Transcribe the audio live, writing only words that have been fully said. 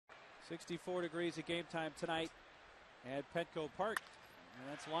64 degrees at game time tonight at Petco Park. And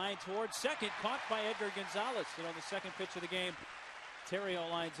that's lined towards second, caught by Edgar Gonzalez. And on the second pitch of the game,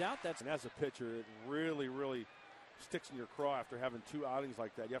 Terrio lines out. And as a pitcher, it really sticks in your craw after having two outings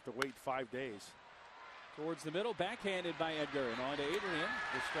like that. You have to wait 5 days. Towards the middle, backhanded by Edgar, and on to Adrian.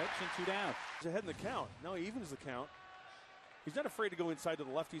 The stretch and 2 down. He's ahead in the count. Now he evens the count. He's not afraid to go inside to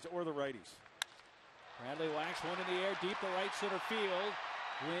the lefties or the righties. Bradley whacks one in the air, deep to right center field.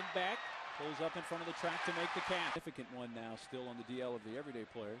 Wind back, pulls up in front of the track to make the catch. Significant one now, still on the DL of the everyday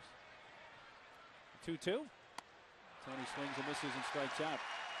players. 2-2. Tony swings and misses and strikes out.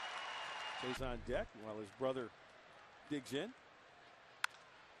 Stays on deck while his brother digs in.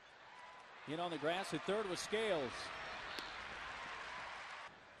 In on the grass at third with Scales.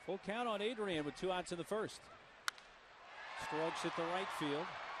 Full count on Adrian with 2 outs in the first. Strokes at the right field.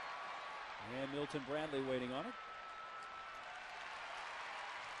 And Milton Bradley waiting on it.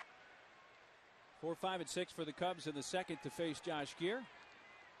 4, 5, and 6 for the Cubs in the second to face Josh Gear.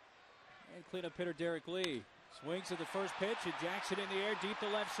 And cleanup hitter Derek Lee. Swings at the first pitch and jacks it in the air deep to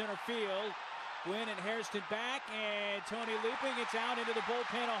left center field. Gwynn and Hairston back, and Tony leaping. It's out into the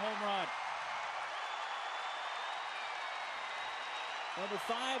bullpen, a home run. Number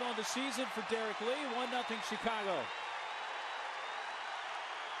 5 on the season for Derek Lee. 1-0 Chicago.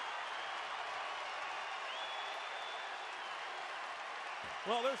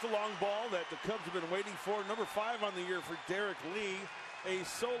 Well, there's the long ball that the Cubs have been waiting for. Number 5 on the year for Derek Lee. A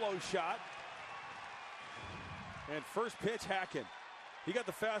solo shot. And first pitch, Hacken. He got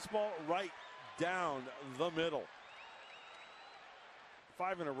the fastball right down the middle.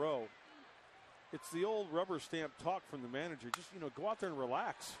 5 in a row. It's the old rubber stamp talk from the manager. Just, go out there and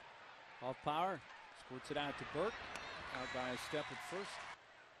relax. Off power. Squirts it out to Burke. Out by a step at first.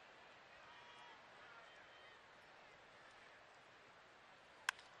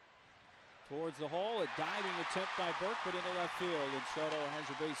 Towards the hole, a diving attempt by Burke, but into left field, and Soto has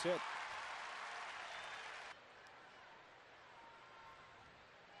a base hit.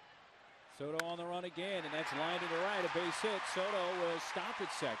 Soto on the run again, and that's lined to the right, a base hit. Soto will stop at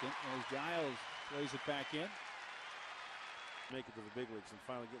second as Giles lays it back in. Make it to the big leagues and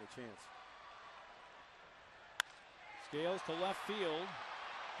finally get a chance. Scales to left field.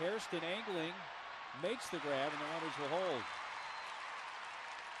 Hairston angling, makes the grab, and the runners will hold.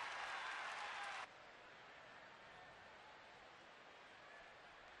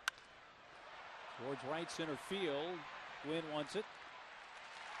 Towards right center field. Gwynn wants it.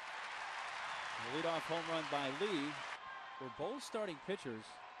 A leadoff home run by Lee. For both starting pitchers,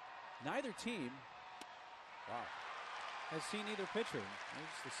 neither team has seen either pitcher.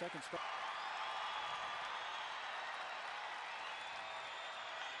 It's the second strike.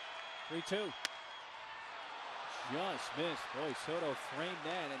 (3-2). Just missed. Boy, Soto framed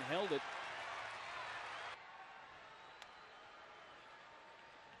that and held it.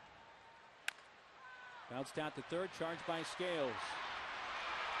 Bounced out to third, charged by Scales.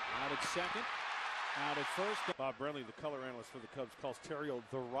 Out at second, out at first. Bob Brenly, the color analyst for the Cubs, calls Terrio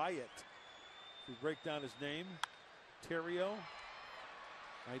the Riot. If we break down his name, Terrio.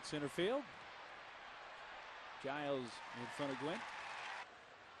 Right center field. Giles in front of Gwynn.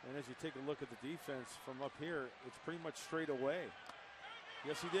 And as you take a look at the defense from up here, it's pretty much straight away.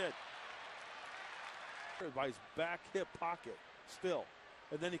 Yes, he did. By his back hip pocket still.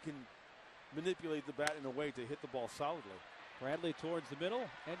 And then he can manipulate the bat in a way to hit the ball solidly. Bradley towards the middle.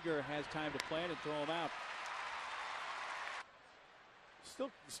 Edgar has time to plant and throw him out.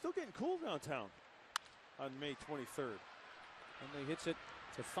 Still getting cool downtown on May 23rd. And he hits it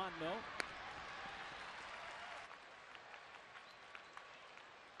to Fontenot.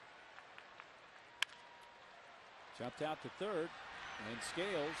 Jumped out to third, and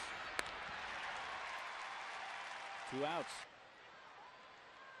Scales. 2 outs.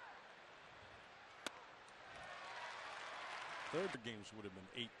 Third games would have been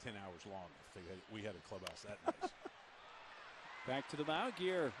 8-10 hours long if we had a clubhouse that nice. Back to the mound.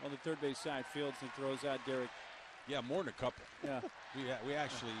 Gear on the third base side. Fields and throws out Derek. Yeah, more than a couple. Yeah. we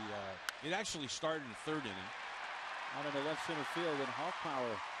actually it actually started in the third inning. Out in the left center field, and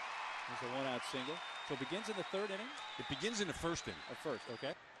Hoffpower is a 1-out single. So it begins in the third inning? It begins in the first inning. At first,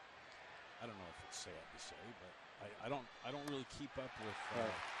 okay. I don't know if it's sad to say, but I don't really keep up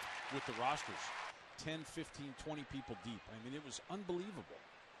with the rosters. 10, 15, 20 people deep. I mean, it was unbelievable.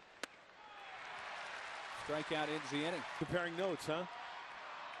 Strikeout ends the inning. Comparing notes, huh?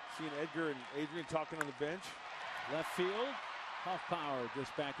 Seeing Edgar and Adrian talking on the bench. Left field. Hoffpower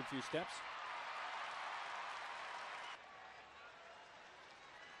just back a few steps.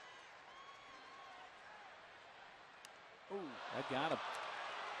 Ooh, that got him.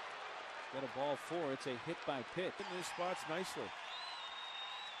 Got a ball 4. It's a hit by pitch. In these spots nicely.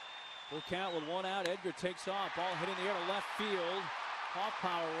 Full count with 1 out. Edgar takes off. Ball hit in the air to left field. Off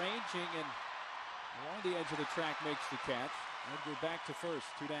power ranging and along the edge of the track makes the catch. Edgar back to first.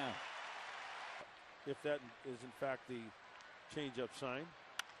 2 down. If that is in fact the change-up sign.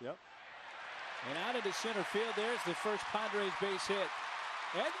 Yep. And out into center field. There's the first Padres base hit.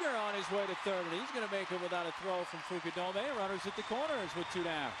 Edgar on his way to third, and he's going to make it without a throw from Fukudome. Runners at the corners with 2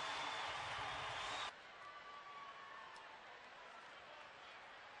 down.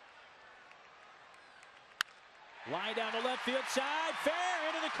 Line down the left field side, fair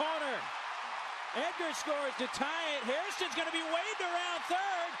into the corner. Edgar scores to tie it. Hairston's going to be waved around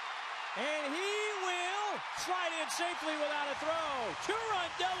third, and he will slide in safely without a throw. 2-run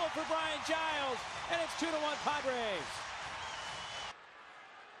double for Brian Giles, and it's 2-1 Padres.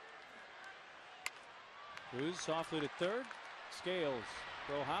 Cruz softly to third. Scales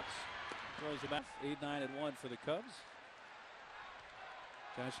throw hops, throws him out. 8-9-1 for the Cubs.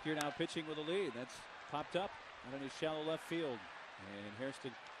 Josh Gear now pitching with a lead. That's popped up out in his shallow left field, and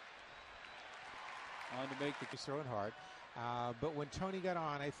Hairston on to make the. He's throwing hard, but when Tony got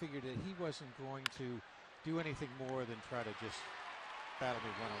on, I figured that he wasn't going to do anything more than try to just battle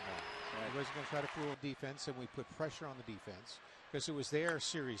me one-on-one. Right. He wasn't going to try to fool defense, and we put pressure on the defense because it was their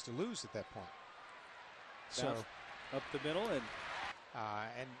series to lose at that point. So up the middle and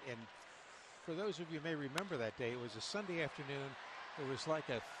for those of you who may remember that day, it was a Sunday afternoon. It was like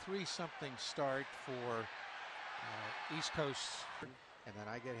a 3-something start for East Coast, and then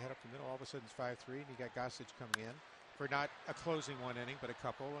I get head up the middle. All of a sudden it's 5-3, and you got Gossage coming in for not a closing 1 inning, but a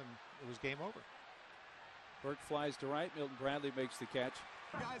couple, and it was game over. Burke flies to right. Milton Bradley makes the catch.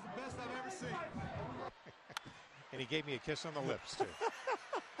 Guy's the best I've ever seen. And he gave me a kiss on the lips too.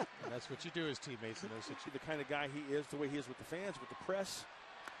 And that's what you do as teammates in those situations. The kind of guy he is, the way he is with the fans, with the press,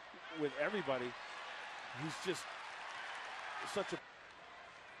 with everybody. He's just such a.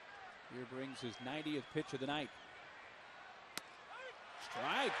 Here brings his 90th pitch of the night.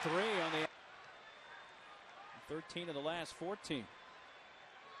 Strike 3 on the 13 of the last 14.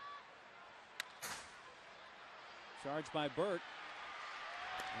 Charged by Burt.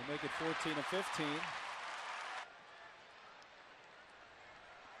 They make it 14 of 15.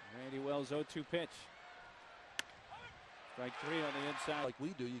 Randy Wells 0-2 pitch. Strike 3 on the inside. Like we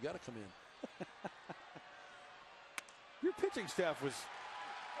do, you got to come in. Your pitching staff was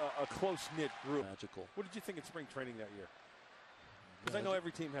a close-knit group. Magical. What did you think in spring training that year? Because I know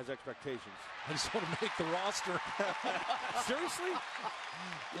every team has expectations. I just want to make the roster. Seriously?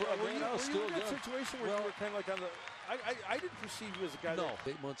 Yeah, were you in that good. situation where you were kind of like on the. I didn't perceive you as a guy. No, that,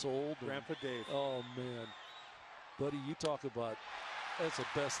 8 months old. Grandpa Dave. Oh man, buddy, you talk about that's the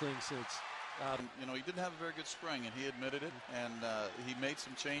best thing since. You know, he didn't have a very good spring, and he admitted it. And he made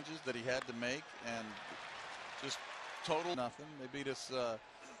some changes that he had to make, and just total nothing. They beat us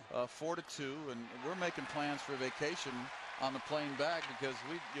 4-2, and we're making plans for a vacation on the plane back because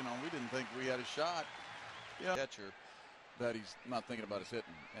we didn't think we had a shot. Yeah, catcher that he's not thinking about his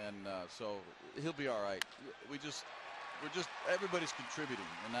hitting, and so he'll be all right. We're just everybody's contributing,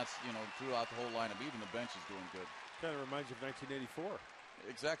 and that's throughout the whole lineup. Even the bench is doing good. Kind of reminds you of 1984.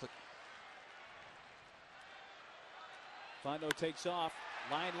 Exactly. Fondo takes off.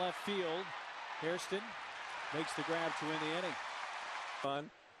 Line left field. Hairston makes the grab to win the inning.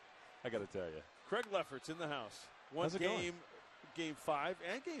 Fun. I got to tell you. Craig Lefferts in the house. How's it going? Game 5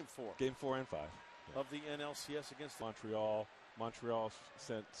 and Game 4. Game 4 and 5. Yeah. Of the NLCS against Montreal. Montreal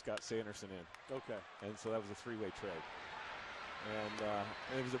sent Scott Sanderson in. Okay. And so that was a 3-way trade. And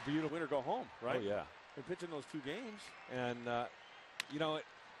it was a beautiful. Win or go home, right? Oh, yeah. And pitching those 2 games. And,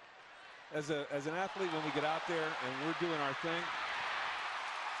 as an athlete, when we get out there and we're doing our thing.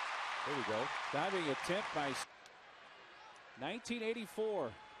 There we go. Diving attempt by 1984.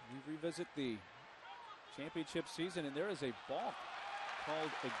 We revisit the championship season, and there is a balk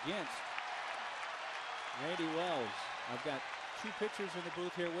called against Randy Wells. I've got 2 pitchers in the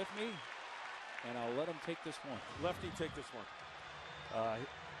booth here with me, and I'll let him take this one. Lefty, take this one.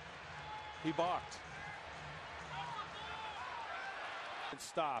 He balked. And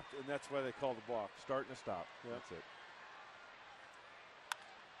stopped, and that's why they call the balk. Start and a stop. Yep. That's it.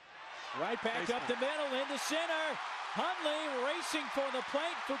 Right back up the middle, into center. Hundley racing for the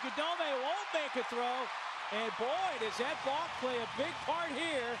plate. Fukudome won't make a throw. And boy, does that balk play a big part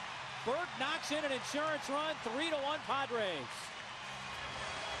here. Burke knocks in an insurance run. 3-1 Padres.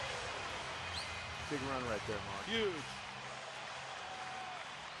 Big run right there, Mark. Huge.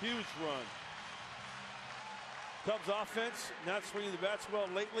 Huge run. Cubs offense not swinging the bats well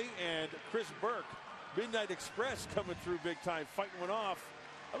lately, and Chris Burke, Midnight Express coming through big time, fighting one off.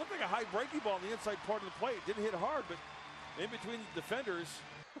 It looked like a high breaking ball on the inside part of the plate. Didn't hit hard, but in between the defenders.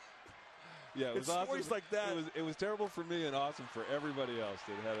 Yeah, it was awesome. Stories like that. It was terrible for me and awesome for everybody else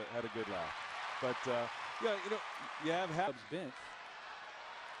that had a good laugh. But yeah, you know, you have Cubs bench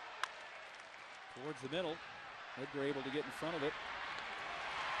towards the middle. Edgar able to get in front of it.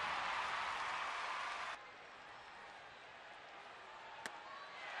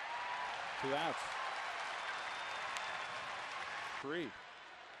 Two outs. 3.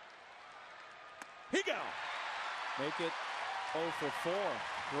 He go. Make it 0 for 4.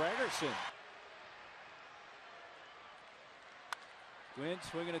 Gregerson. Gwynn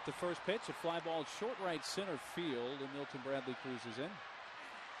swinging at the first pitch. A fly ball short right center field, and Milton Bradley cruises in.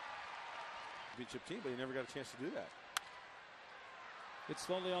 Championship team, but he never got a chance to do that. It's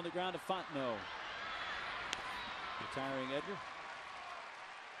slowly on the ground to Fontenot. Retiring Edgar.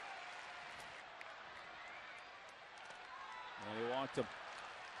 And he walked him.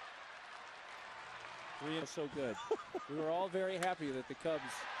 3 and so good. We were all very happy that the Cubs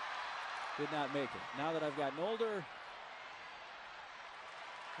did not make it. Now that I've gotten older,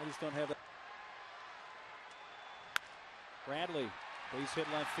 I just don't have that. Bradley, base hit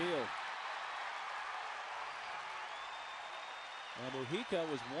left field. And Mujica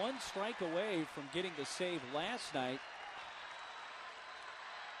was 1 strike away from getting the save last night.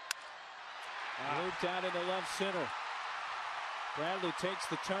 Looped out into left center. Bradley takes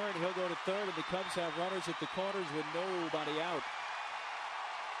the turn. He'll go to third, and the Cubs have runners at the corners with nobody out.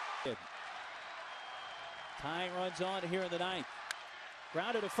 Tying runs on here in the 9th.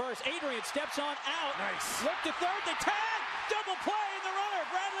 Grounded to first. Adrian steps on out. Nice. Look to third. The tag. Double play in the runner.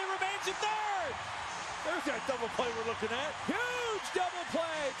 Bradley remains at third. There's that double play we're looking at. Huge double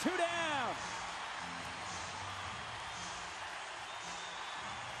play. 2 down.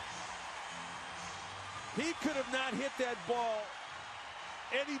 He could have not hit that ball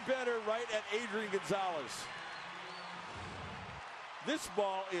any better right at Adrian Gonzalez. This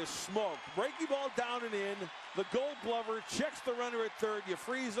ball is smoked. Breaking ball down and in. The Gold Glover checks the runner at third. You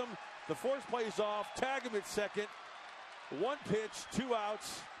freeze him. The force plays off. Tag him at second. 1 pitch, 2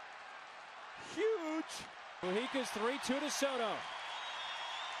 outs. Huge. Mujica's 3-2 to Soto.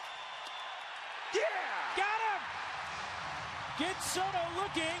 Yeah! Got him! Get Soto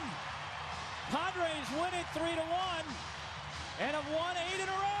looking. Padres win it 3-1 and have won 8 in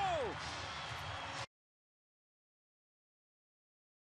a row.